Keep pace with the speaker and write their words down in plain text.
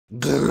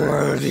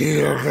Space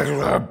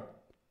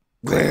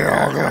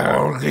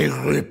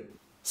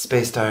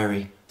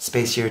Diary,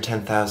 Space Year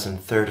 10,000,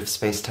 3rd of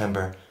Space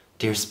Timber.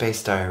 Dear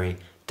Space Diary,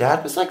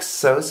 Dad was like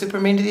so super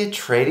mean to the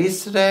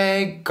Atreides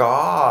today.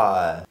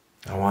 God.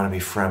 I want to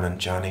be Fremen,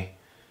 Jonny.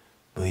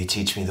 Will you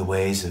teach me the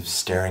ways of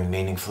staring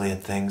meaningfully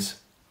at things?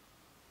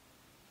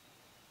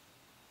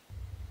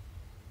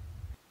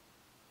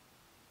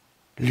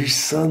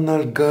 Lisan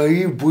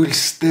al-Gaib will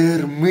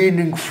stare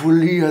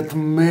meaningfully at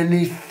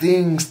many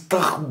things.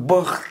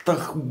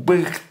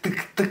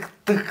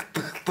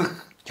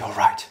 You're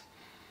right.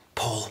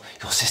 Paul,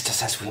 your sister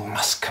says we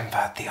must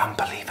convert the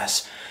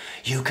unbelievers.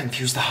 You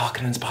confuse the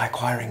Harkonnens by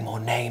acquiring more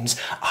names.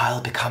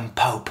 I'll become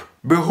Pope.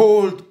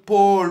 Behold,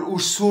 Paul,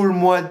 Usul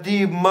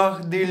Muad'Dib,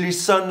 Mahdi,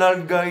 Lisan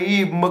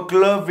al-Gaib,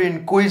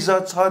 McLovin,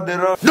 Kwisatz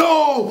Haderach.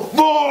 No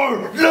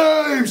more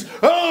names!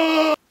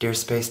 Ah! Dear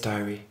Space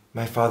Diary,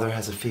 my father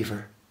has a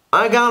fever.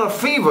 I got a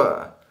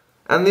fever,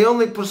 and the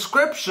only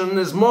prescription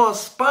is more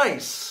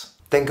spice.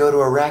 Then go to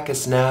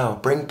Arrakis now.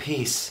 Bring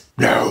peace.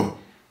 No!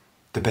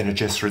 The Bene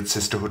Gesserit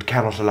Sisterhood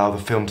cannot allow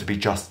the film to be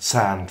just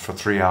sand for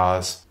 3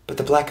 hours. But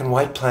the black and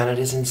white planet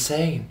is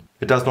insane.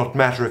 It does not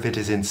matter if it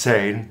is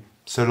insane,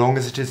 so long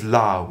as it is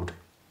loud.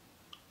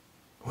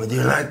 Would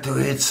you like to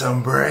eat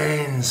some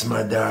brains,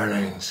 my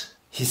darlings?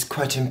 He's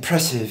quite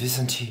impressive,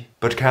 isn't he?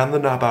 But can the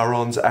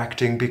Nabaron's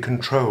acting be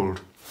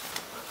controlled?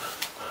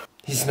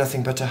 He's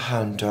nothing but a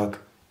hound dog,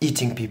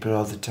 eating people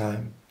all the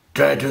time.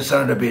 Try to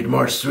sound a bit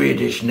more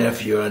Swedish,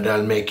 nephew, and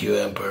I'll make you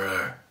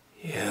emperor.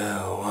 You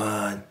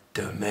want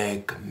to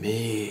make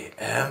me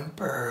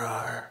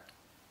emperor?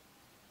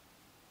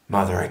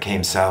 Mother, I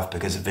came south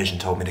because a vision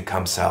told me to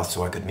come south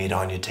so I could meet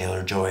Anya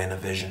Taylor-Joy in a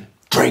vision.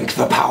 Drink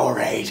the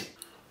Powerade!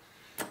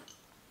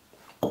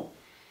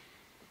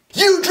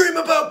 You dream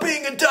about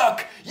being a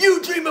duck!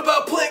 You dream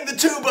about playing the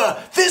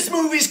tuba! This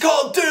movie's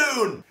called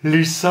Dune!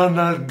 Lisan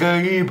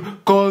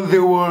al-Gaib, call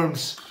the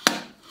worms.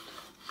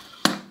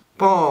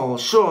 Paul,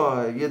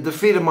 sure, you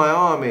defeated my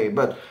army,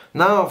 but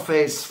now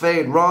face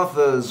Fade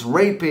Rotha's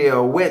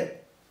rapier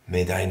wit.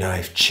 May thy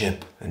knife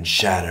chip and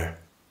shatter.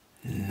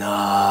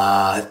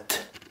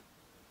 Not.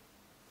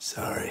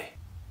 Sorry.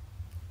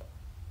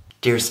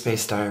 Dear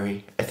Space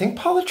Diary, I think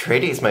Paul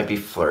Atreides might be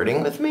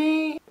flirting with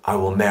me. I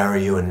will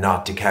marry you and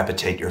not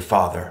decapitate your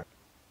father.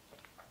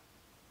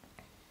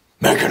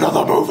 Make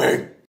another movie!